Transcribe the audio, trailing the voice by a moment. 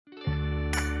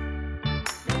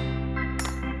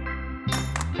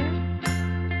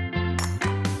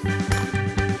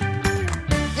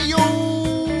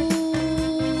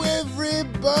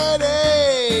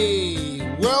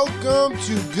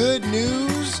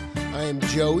news. I am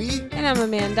Joey. And I'm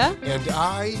Amanda. And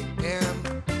I am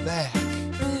back.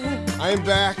 I am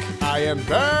back. I am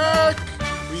back.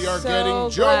 We are getting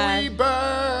Joey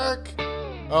back.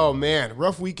 Oh, man.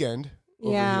 Rough weekend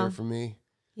over here for me.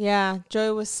 Yeah,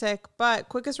 Joey was sick, but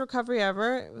quickest recovery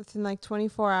ever within like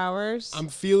 24 hours. I'm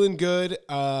feeling good.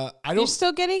 You're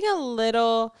still getting a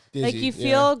little, dizzy, like you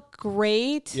feel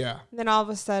great. Yeah. And then all of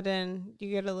a sudden you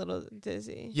get a little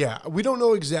dizzy. Yeah. We don't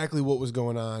know exactly what was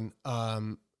going on.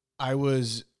 I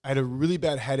had a really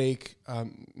bad headache.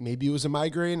 Maybe it was a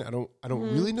migraine. I don't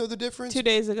really know the difference. 2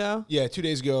 days ago. Yeah, 2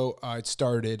 days ago it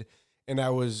started, and I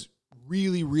was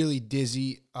really, really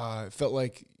dizzy. It felt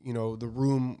like, the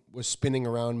room was spinning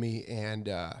around me, and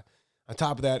on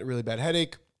top of that, a really bad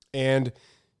headache. And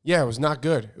yeah, it was not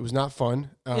good. It was not fun.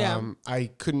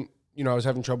 I couldn't, I was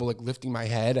having trouble like lifting my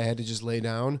head. I had to just lay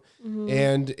down,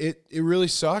 and it really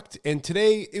sucked. And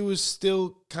today it was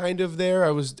still kind of there.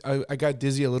 I got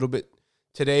dizzy a little bit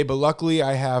today, but luckily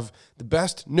I have the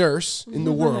best nurse in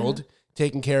the world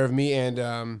taking care of me,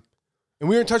 and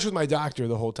we were in touch with my doctor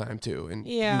the whole time too, and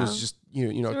he was just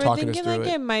so talking us through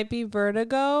it might be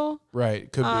vertigo,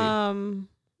 right? Could be,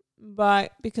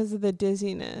 but because of the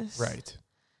dizziness, right?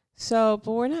 So,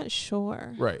 but we're not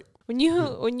sure, right? When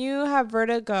you have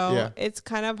vertigo, it's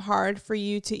kind of hard for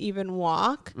you to even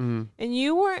walk, and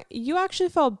you actually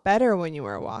felt better when you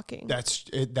were walking.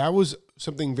 That was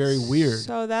something very weird.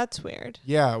 So that's weird.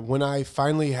 Yeah, when I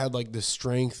finally had like the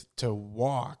strength to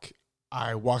walk,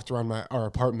 I walked around our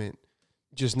apartment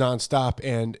just nonstop,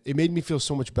 and it made me feel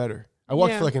so much better. I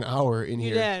walked for like an hour in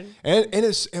here. Did. And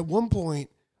it's, at one point,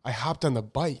 I hopped on the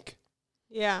bike.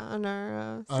 Yeah, on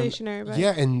our stationary bike.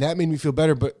 Yeah, and that made me feel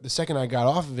better. But the second I got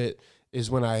off of it is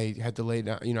when I had to lay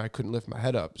down. I couldn't lift my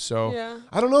head up. So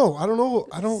I don't know. I don't know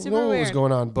what was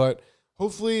going on. But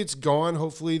hopefully it's gone.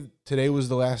 Hopefully today was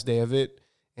the last day of it.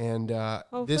 And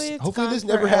hopefully this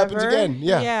never happens again.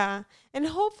 Yeah. Yeah. And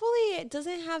hopefully it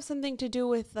doesn't have something to do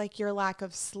with like your lack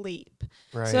of sleep.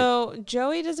 Right. So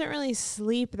Joey doesn't really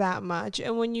sleep that much.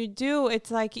 And when you do, it's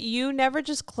like you never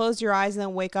just close your eyes and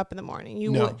then wake up in the morning.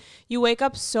 You wake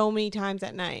up so many times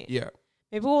at night. Yeah.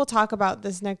 Maybe we'll talk about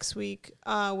this next week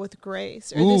with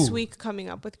Grace, or this week coming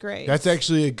up with Grace. That's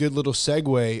actually a good little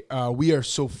segue. We are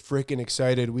so freaking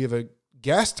excited. We have a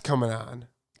guest coming on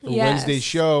for Wednesday's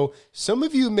show. Some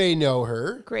of you may know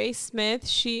her. Grace Smith.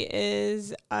 She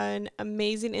is an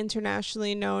amazing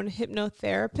internationally known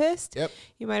hypnotherapist. Yep.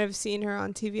 You might have seen her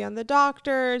on TV on The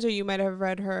Doctors, or you might have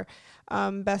read her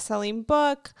best-selling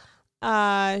book.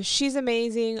 She's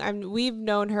amazing. We've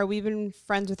known her. We've been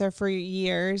friends with her for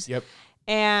years. Yep.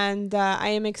 And I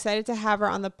am excited to have her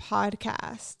on the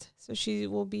podcast. So she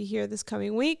will be here this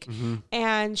coming week.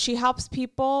 And she helps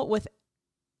people with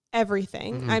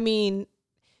everything. I mean,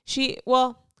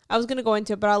 I was going to go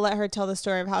into it, but I'll let her tell the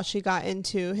story of how she got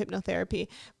into hypnotherapy.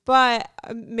 But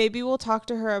maybe we'll talk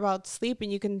to her about sleep,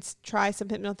 and you can try some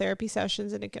hypnotherapy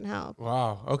sessions, and it can help.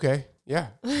 Wow. Okay. Yeah.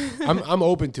 I'm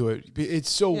open to it. It's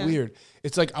so weird.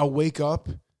 It's like I'll wake up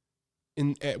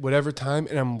at whatever time,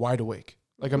 and I'm wide awake.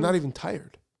 Like I'm not even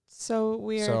tired. So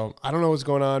weird. So I don't know what's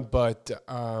going on, but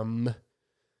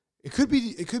it could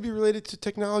be related to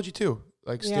technology too,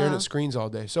 like staring at screens all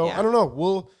day. So I don't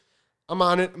know. I'm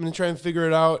on it. I'm going to try and figure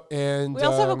it out. And we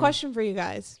also have a question for you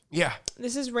guys. Yeah.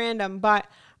 This is random, but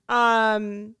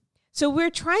so we're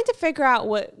trying to figure out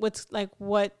what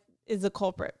is the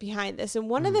culprit behind this. And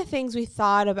one of the things we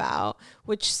thought about,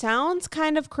 which sounds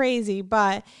kind of crazy,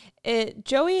 but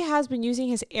Joey has been using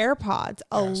his AirPods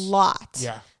a lot.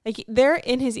 Yeah. Like they're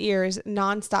in his ears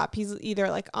nonstop. He's either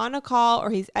like on a call, or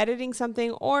he's editing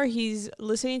something, or he's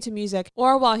listening to music,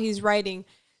 or while he's writing.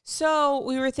 So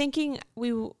we were thinking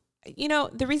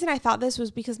the reason I thought this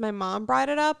was because my mom brought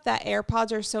it up, that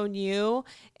AirPods are so new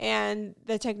and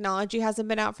the technology hasn't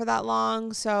been out for that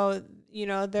long. So,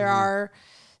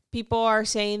 people are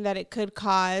saying that it could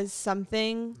cause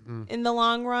something in the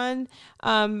long run,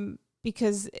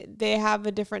 because they have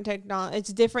a different technology.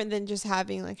 It's different than just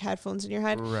having like headphones in your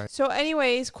head. Right. So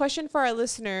anyways, question for our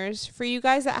listeners, for you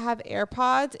guys that have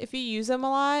AirPods, if you use them a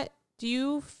lot, do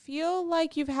you feel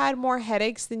like you've had more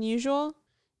headaches than usual?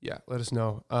 Yeah, let us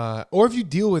know. Or if you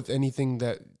deal with anything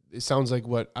that it sounds like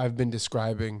what I've been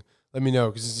describing, let me know,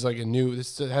 because this is like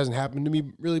this hasn't happened to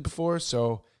me really before.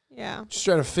 So yeah, just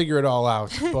trying to figure it all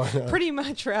out. But, pretty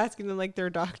much we're asking them like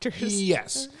they're doctors.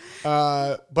 Yes.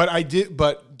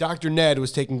 But Dr. Ned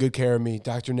was taking good care of me.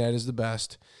 Dr. Ned is the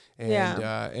best. And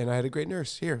and I had a great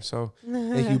nurse here. So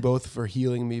thank you both for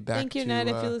healing me back. Thank you, Ned,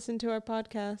 if you listen to our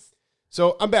podcast.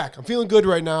 So I'm back. I'm feeling good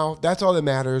right now. That's all that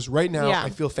matters. Right now, I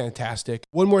feel fantastic.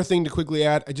 One more thing to quickly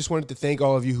add. I just wanted to thank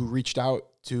all of you who reached out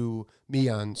to me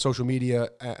on social media,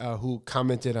 who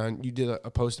commented on, you did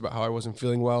a post about how I wasn't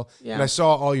feeling well. Yeah. And I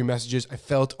saw all your messages. I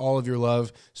felt all of your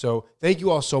love. So thank you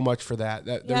all so much for that.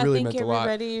 That really meant a lot.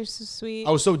 Thank you, everybody. You're so sweet.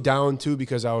 I was so down, too,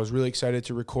 because I was really excited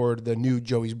to record the new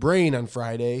Joey's Brain on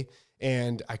Friday,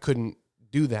 and I couldn't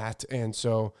do that. And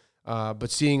so,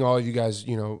 but seeing all of you guys,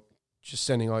 just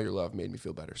sending all your love made me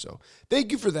feel better. So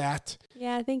thank you for that.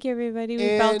 Yeah, thank you, everybody. We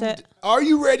felt it. Are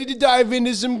you ready to dive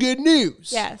into some good news?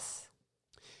 Yes.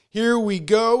 Here we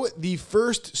go. The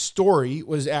first story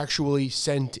was actually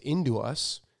sent into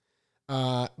us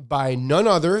by none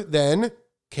other than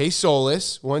Kay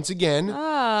Solis, once again,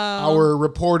 our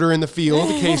reporter in the field,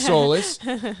 Kay Solis.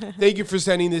 Thank you for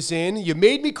sending this in. You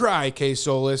made me cry, Kay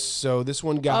Solis, so this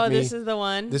one got me. Oh, this is the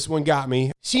one. This one got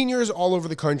me. Seniors all over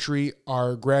the country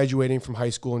are graduating from high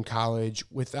school and college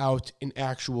without an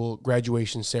actual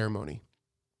graduation ceremony.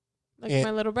 Like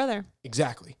my little brother.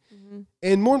 Exactly. Mm-hmm.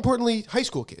 And more importantly, high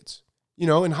school kids.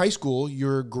 In high school,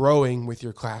 you're growing with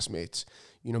your classmates.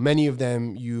 Many of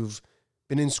them you've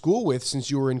been in school with since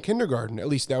you were in kindergarten. At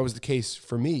least that was the case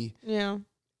for me. Yeah.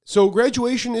 So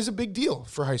graduation is a big deal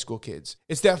for high school kids.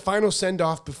 It's that final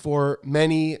send-off before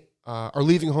many are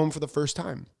leaving home for the first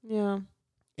time. Yeah.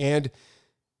 And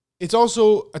it's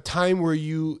also a time where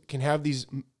you can have these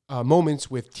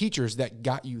moments with teachers that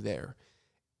got you there.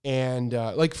 And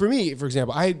like for me, for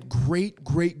example, I had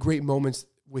great moments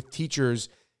with teachers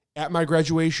at my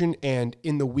graduation and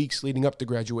in the weeks leading up to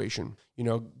graduation.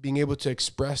 Being able to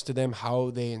express to them how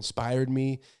they inspired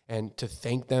me and to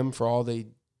thank them for all they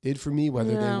did for me,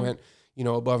 whether they went,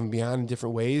 above and beyond in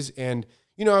different ways. And,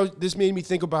 this made me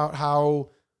think about how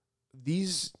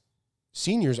these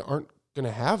seniors aren't going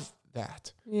to have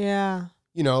that. Yeah.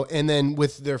 And then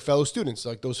with their fellow students,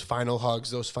 like those final hugs,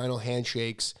 those final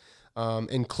handshakes,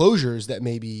 and closures that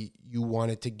maybe you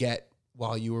wanted to get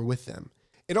while you were with them.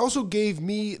 It also gave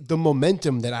me the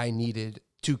momentum that I needed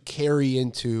to carry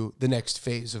into the next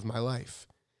phase of my life.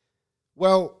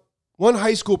 Well, one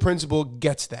high school principal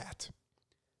gets that.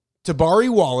 Tabari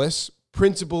Wallace,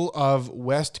 principal of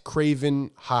West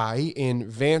Craven High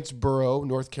in Vanceboro,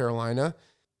 North Carolina,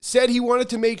 said he wanted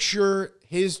to make sure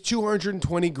his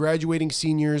 220 graduating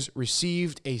seniors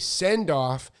received a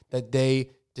send-off that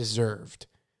they deserved.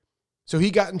 So he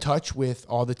got in touch with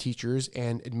all the teachers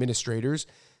and administrators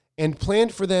and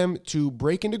planned for them to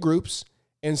break into groups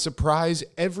and surprise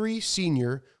every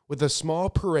senior with a small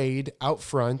parade out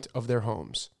front of their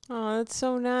homes. Oh, that's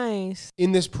so nice.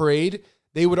 In this parade,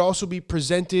 they would also be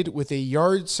presented with a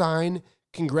yard sign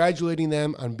congratulating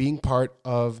them on being part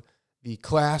of the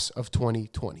class of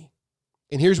 2020.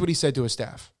 And here's what he said to his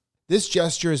staff. This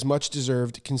gesture is much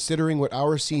deserved considering what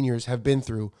our seniors have been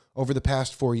through over the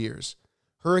past 4 years.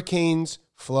 Hurricanes,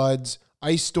 floods,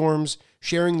 ice storms,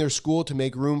 sharing their school to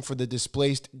make room for the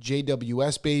displaced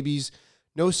JWS babies,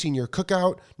 no senior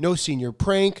cookout, no senior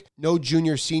prank, no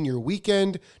junior-senior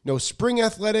weekend, no spring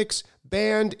athletics,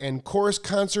 band and chorus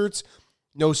concerts,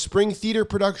 no spring theater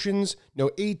productions, no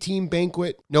A-team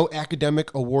banquet, no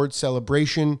academic award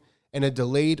celebration, and a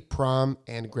delayed prom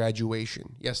and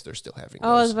graduation. Yes, they're still having those.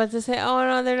 I was about to say, oh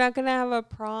no, they're not going to have a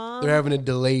prom. They're having a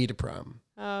delayed prom.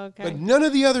 Oh, okay. But none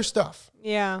of the other stuff.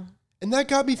 Yeah. And that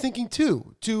got me thinking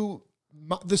too,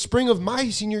 the spring of my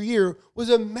senior year was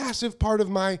a massive part of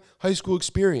my high school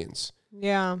experience.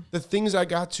 Yeah. The things I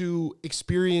got to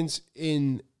experience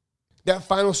in that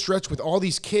final stretch with all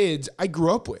these kids I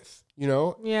grew up with,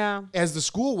 Yeah. As the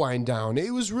school wind down,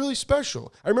 it was really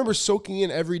special. I remember soaking in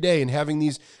every day and having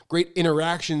these great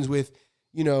interactions with,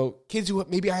 kids who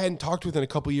maybe I hadn't talked with in a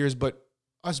couple years, but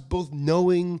us both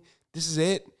knowing this is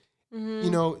it,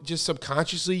 just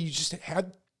subconsciously, you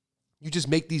just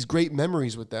make these great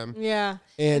memories with them. Yeah.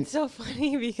 And it's so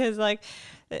funny because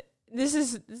this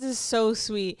is so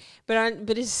sweet, but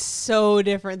it's so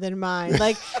different than mine.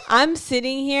 Like I'm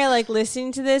sitting here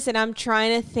listening to this and I'm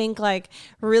trying to think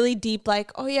really deep,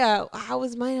 oh yeah, how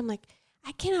was mine? I'm like,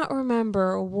 I cannot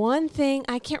remember one thing.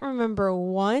 I can't remember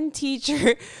one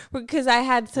teacher because I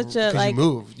had such a you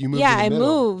moved. Yeah, I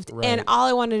moved, right. And all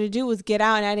I wanted to do was get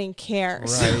out, and I didn't care.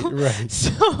 Right.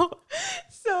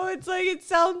 So it's it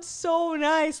sounds so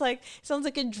nice. It sounds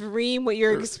like a dream what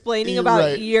you're explaining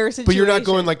about your situation. But you're not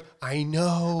going I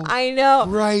know.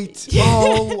 Right. Yeah.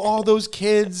 all those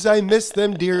kids, I miss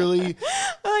them dearly.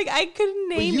 I couldn't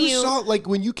name you. You saw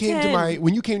when you came 10.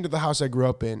 When you came to the house I grew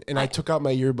up in, and I took out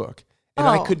my yearbook. And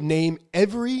I could name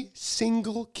every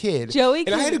single kid.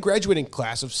 I had a graduating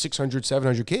class of 600,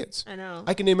 700 kids. I know.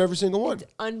 I can name every single one.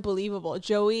 It's unbelievable.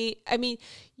 Joey, I mean,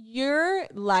 your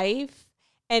life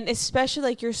And especially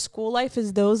like your school life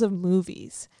is those of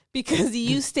movies because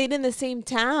you stayed in the same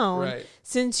town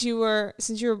since you were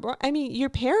born. I mean, your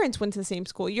parents went to the same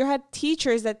school. You had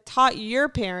teachers that taught your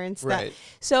parents that.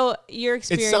 So your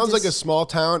experience. It sounds like a small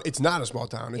town. It's not a small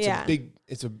town.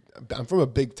 It's I'm from a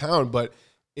big town, but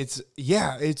I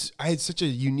had such a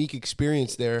unique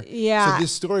experience there. Yeah. So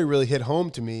this story really hit home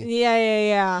to me.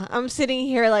 Yeah. I'm sitting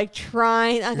here like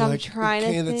trying, like I'm trying to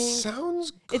think. That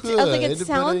sounds good. It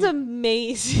sounds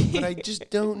amazing. But I just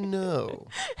don't know.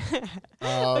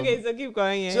 Okay, so keep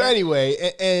going. So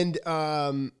anyway, and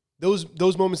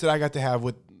those moments that I got to have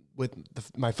with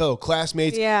my fellow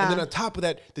classmates, and then on top of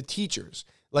that, the teachers.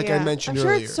 Like I mentioned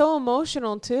earlier. I'm sure it's so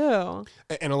emotional too.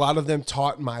 And a lot of them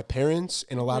taught my parents,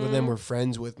 and a lot of them were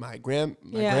friends with my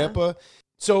grandpa.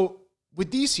 So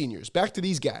with these seniors, back to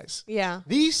these guys. Yeah.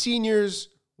 These seniors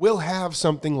will have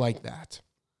something like that.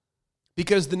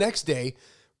 Because the next day,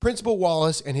 Principal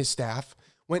Wallace and his staff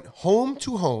went home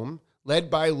to home, led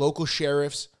by local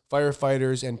sheriffs,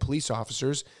 firefighters, and police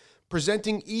officers,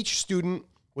 presenting each student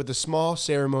with a small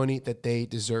ceremony that they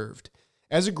deserved.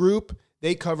 As a group,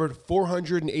 they covered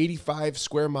 485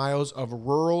 square miles of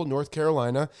rural North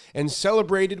Carolina and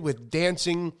celebrated with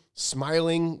dancing,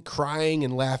 smiling, crying,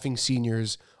 and laughing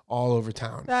seniors all over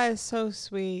town. That is so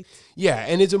sweet. Yeah,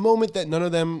 and it's a moment that none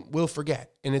of them will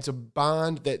forget. And it's a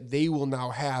bond that they will now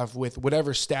have with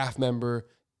whatever staff member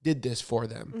did this for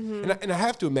them. Mm-hmm. And I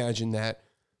have to imagine that,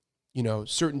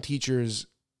 certain teachers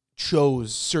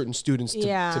chose certain students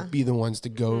to be the ones to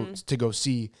go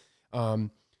see.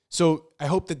 So I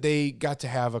hope that they got to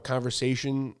have a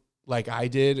conversation like I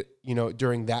did,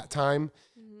 during that time.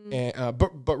 Mm-hmm. And,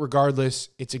 but regardless,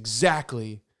 it's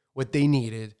exactly what they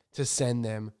needed to send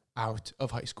them out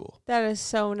of high school. That is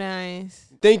so nice.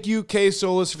 Thank you, Kay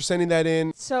Solis, for sending that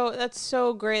in. So that's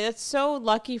so great. That's so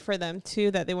lucky for them too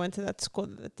that they went to that school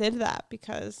that did that,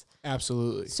 because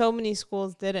absolutely so many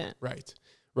schools didn't. Right.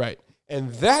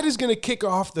 And that is going to kick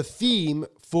off the theme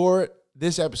for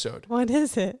this episode. What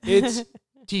is it? It's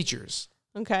teachers.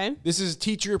 Okay. This is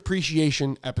teacher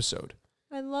appreciation episode.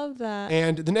 I love that.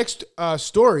 And the next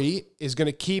story is going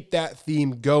to keep that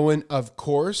theme going, of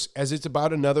course, as it's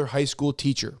about another high school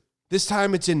teacher. This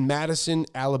time it's in Madison,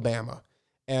 Alabama,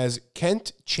 as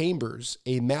Kent Chambers,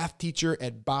 a math teacher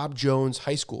at Bob Jones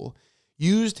High School,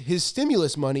 used his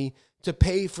stimulus money to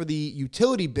pay for the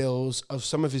utility bills of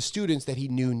some of his students that he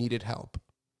knew needed help.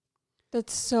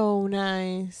 That's so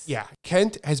nice. Yeah.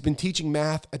 Kent has been teaching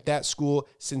math at that school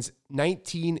since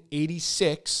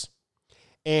 1986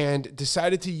 and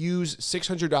decided to use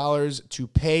 $600 to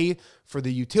pay for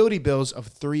the utility bills of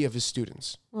 3 of his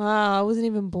students. Wow, I wasn't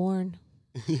even born.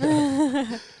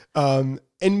 And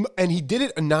he did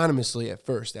it anonymously at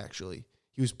first, actually.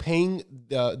 He was paying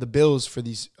the bills for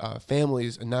these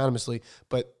families anonymously,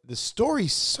 but the story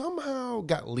somehow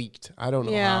got leaked. I don't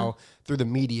know how, through the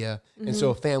media. Mm-hmm. And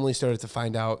so families started to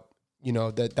find out,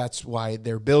 that's why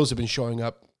their bills have been showing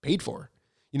up paid for.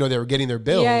 They were getting their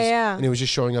bills and it was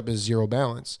just showing up as zero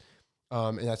balance.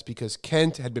 And that's because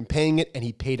Kent had been paying it and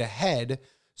he paid ahead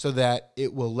so that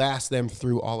it will last them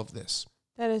through all of this.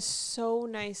 That is so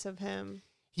nice of him.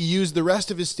 He used the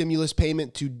rest of his stimulus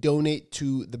payment to donate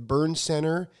to the burn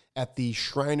center at the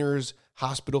Shriners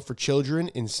Hospital for Children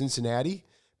in Cincinnati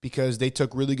because they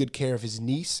took really good care of his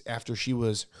niece after she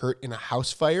was hurt in a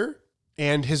house fire.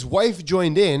 And his wife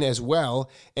joined in as well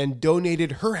and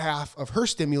donated her half of her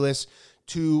stimulus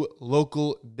to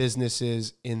local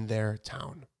businesses in their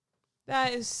town.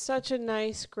 That is such a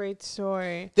nice, great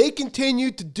story. They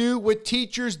continue to do what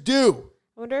teachers do.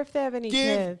 I wonder if they have any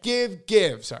kids.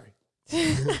 Give. Sorry.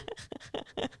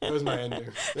 That was my ending.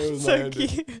 That was so my ending.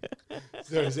 Cute.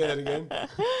 Sorry, say that again.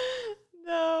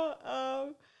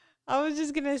 No, I was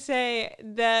just gonna say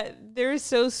that they're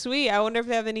so sweet. I wonder if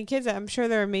they have any kids. I'm sure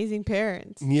they're amazing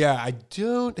parents. Yeah, I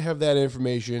don't have that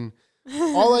information.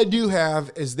 All I do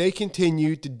have is they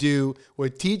continue to do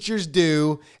what teachers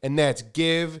do, and that's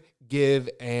give,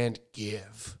 and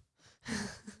give.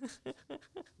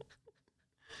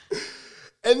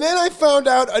 And then I found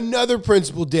out another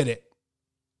principal did it.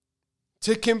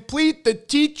 To complete the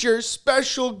teacher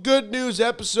special good news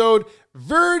episode,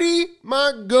 Verdi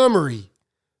Montgomery,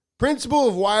 principal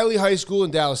of Wiley High School in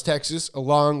Dallas, Texas,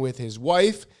 along with his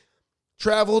wife,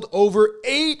 traveled over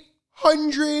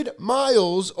 800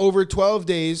 miles over 12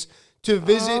 days to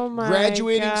visit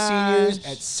graduating seniors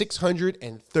at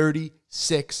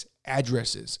 636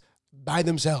 addresses by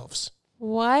themselves.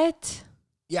 What?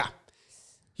 Yeah.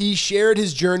 He shared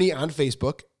his journey on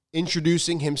Facebook,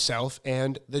 introducing himself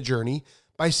and the journey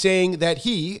by saying that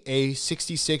he, a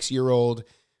 66-year-old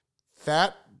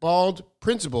fat bald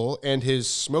principal and his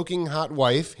smoking hot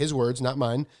wife, his words, not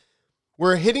mine,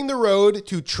 were hitting the road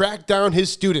to track down his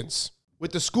students.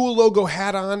 With the school logo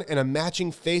hat on and a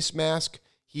matching face mask,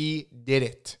 he did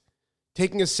it.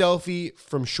 Taking a selfie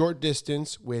from short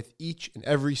distance with each and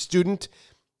every student,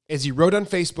 as he wrote on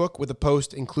Facebook with a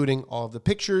post including all of the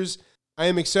pictures, "I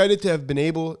am excited to have been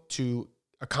able to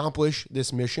accomplish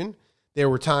this mission. There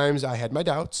were times I had my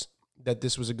doubts that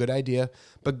this was a good idea,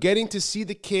 but getting to see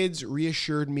the kids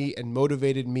reassured me and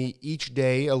motivated me each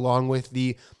day, along with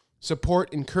the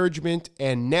support, encouragement,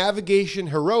 and navigation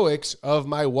heroics of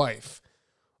my wife.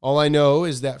 All I know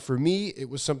is that for me, it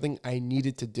was something I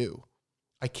needed to do.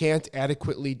 I can't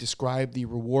adequately describe the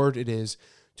reward it is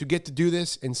to get to do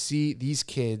this and see these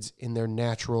kids in their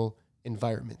natural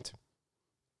environment."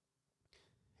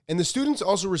 And the students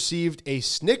also received a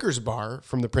Snickers bar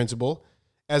from the principal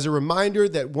as a reminder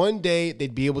that one day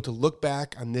they'd be able to look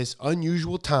back on this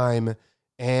unusual time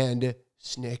and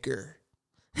snicker.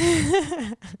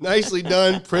 Nicely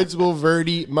done, Principal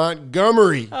Verdi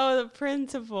Montgomery. Oh, the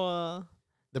principal.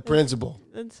 The principal.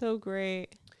 That's so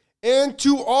great. And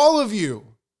to all of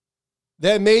you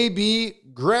that may be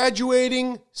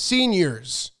graduating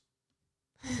seniors,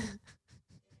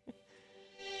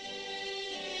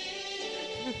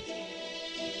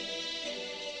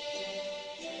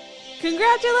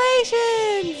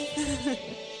 congratulations!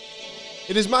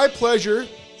 it is my pleasure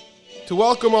to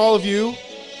welcome all of you,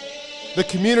 the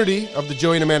community of the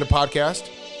Joey and Amanda podcast,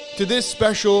 to this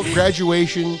special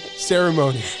graduation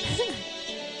ceremony.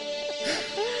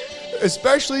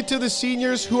 Especially to the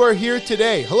seniors who are here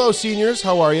today. Hello, seniors.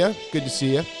 How are you? Good to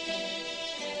see you.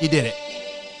 You did it.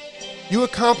 You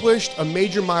accomplished a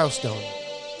major milestone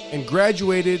and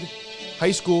graduated high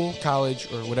school, college,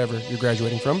 or whatever you're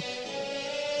graduating from.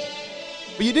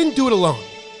 But you didn't do it alone.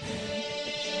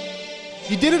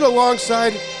 You did it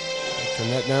alongside... Turn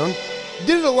that down. You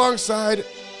did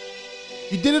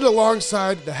it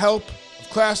alongside the help of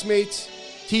classmates,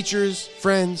 teachers,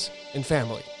 friends, and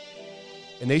family.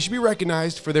 And they should be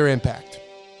recognized for their impact.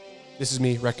 This is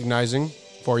me recognizing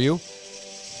for you.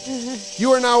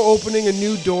 You are now opening a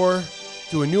new door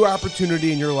to a new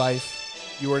opportunity in your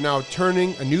life. You are now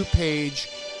turning a new page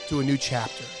to a new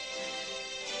chapter.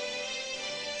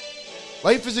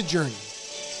 Life is a journey.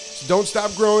 So don't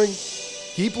stop growing.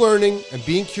 Keep learning and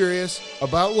being curious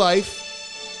about life.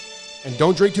 And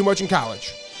don't drink too much in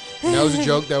college. And that was a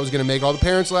joke that was going to make all the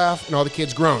parents laugh and all the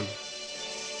kids groan.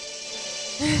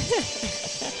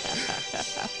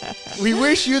 We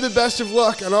wish you the best of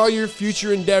luck on all your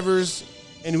future endeavors,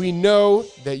 and we know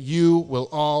that you will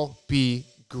all be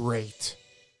great.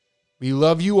 We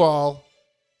love you all.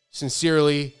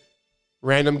 Sincerely,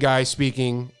 random guy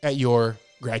speaking at your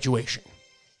graduation.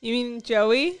 You mean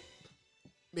Joey?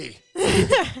 Me.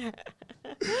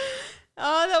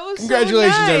 Oh, that was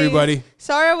Congratulations, so nice. Everybody.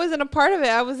 Sorry I wasn't a part of it.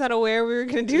 I was not aware we were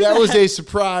going to do that. That was a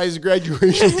surprise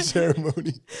graduation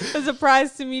ceremony. A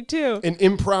surprise to me, too. An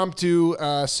impromptu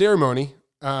ceremony.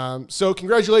 So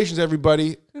congratulations,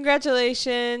 everybody.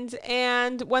 Congratulations.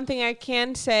 And one thing I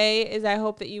can say is I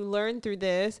hope that you learn through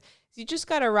this. You just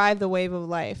got to ride the wave of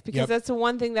life, because that's the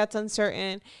one thing that's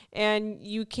uncertain, and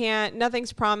you can't,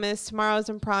 nothing's promised. Tomorrow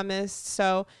isn't promised.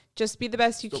 So just be the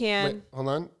best you can. Wait, hold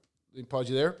on. Let me pause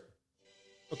you there.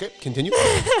 Okay, continue.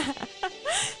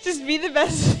 Just be the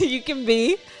best you can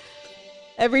be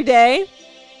every day.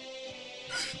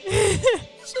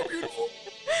 So beautiful.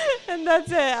 And that's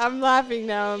it. I'm laughing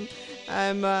now.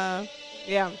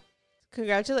 Yeah.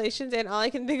 Congratulations. And all I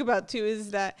can think about too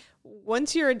is that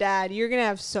once you're a dad, you're going to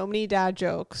have so many dad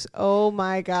jokes. Oh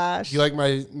my gosh. You like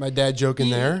my dad joke in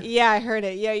there? Yeah, I heard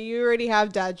it. Yeah, you already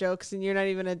have dad jokes and you're not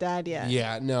even a dad yet.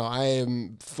 Yeah, no, I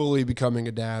am fully becoming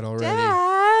a dad already.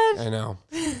 Dad. I know.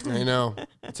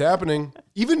 It's happening.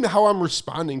 Even how I'm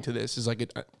responding to this is like,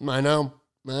 I know.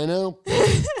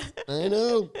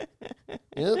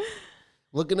 Yep.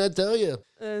 What can I tell you?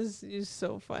 That's just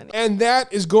so funny. And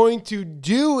that is going to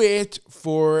do it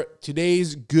for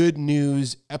today's good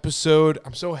news episode.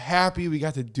 I'm so happy we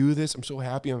got to do this. I'm so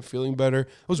happy I'm feeling better.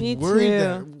 I was worried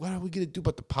that what are we going to do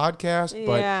about the podcast?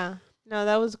 But yeah. No,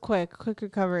 that was quick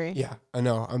recovery. Yeah, I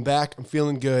know. I'm back. I'm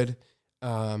feeling good.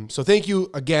 So thank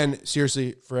you again,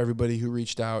 seriously, for everybody who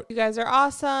reached out. You guys are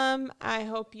awesome. I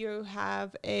hope you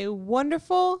have a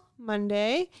wonderful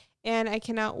Monday. And I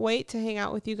cannot wait to hang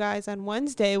out with you guys on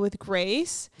Wednesday with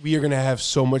Grace. We are going to have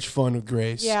so much fun with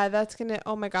Grace. Yeah, that's going to,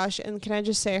 oh my gosh. And can I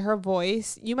just say, her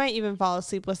voice, you might even fall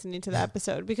asleep listening to the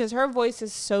episode because her voice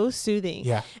is so soothing.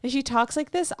 Yeah. And she talks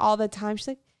like this all the time. She's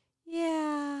like,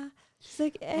 yeah, It's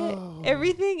like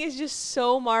everything is just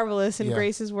so marvelous in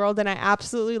Grace's world, and I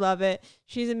absolutely love it.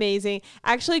 She's amazing.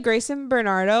 Actually, Grace and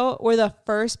Bernardo were the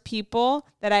first people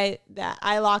that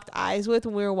I locked eyes with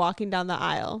when we were walking down the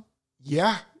aisle.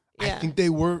 Yeah. I think they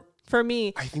were. For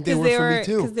me. I think they were for me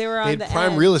too. Because they were on the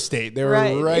prime real estate. They were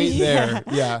right there.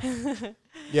 Yeah.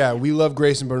 Yeah, we love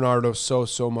Grace and Bernardo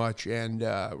so much, and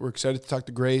we're excited to talk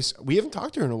to Grace. We haven't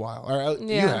talked to her in a while. Or,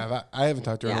 you have. I haven't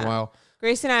talked to her in a while.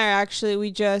 Grace and I are actually,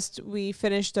 we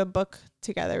finished a book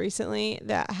together recently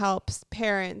that helps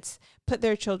parents put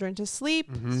their children to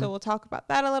sleep. So we'll talk about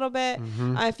that a little bit.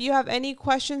 If you have any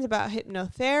questions about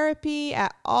hypnotherapy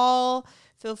at all,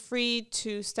 feel free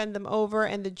to send them over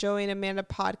in the Joey and Amanda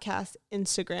podcast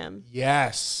Instagram.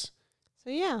 Yes.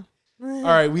 So yeah. All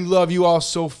right, we love you all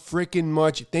so freaking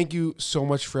much. Thank you so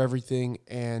much for everything,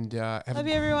 and love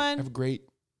you, everyone. Have a great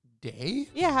day.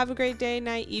 Yeah, have a great day,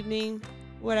 night, evening,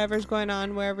 whatever's going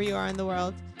on, wherever you are in the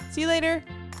world. See you later.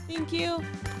 Thank you.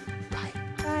 Bye.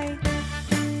 Bye.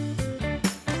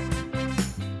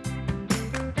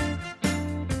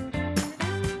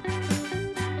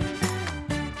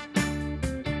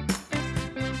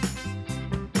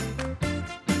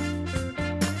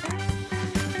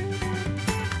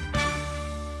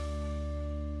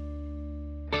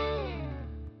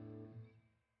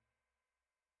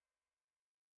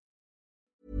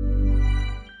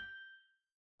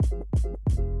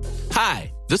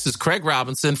 Hi, this is Craig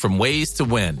Robinson from Ways to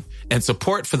Win, and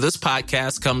support for this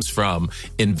podcast comes from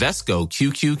Invesco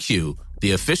QQQ,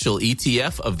 the official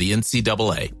ETF of the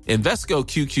NCAA. Invesco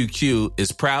QQQ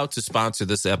is proud to sponsor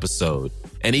this episode,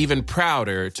 and even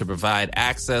prouder to provide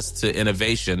access to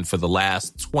innovation for the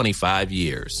last 25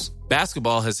 years.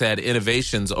 Basketball has had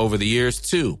innovations over the years,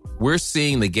 too. We're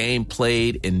seeing the game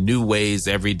played in new ways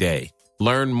every day.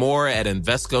 Learn more at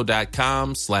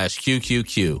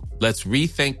Invesco.com/QQQ. Let's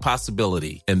rethink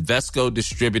possibility. Invesco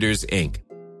Distributors, Inc.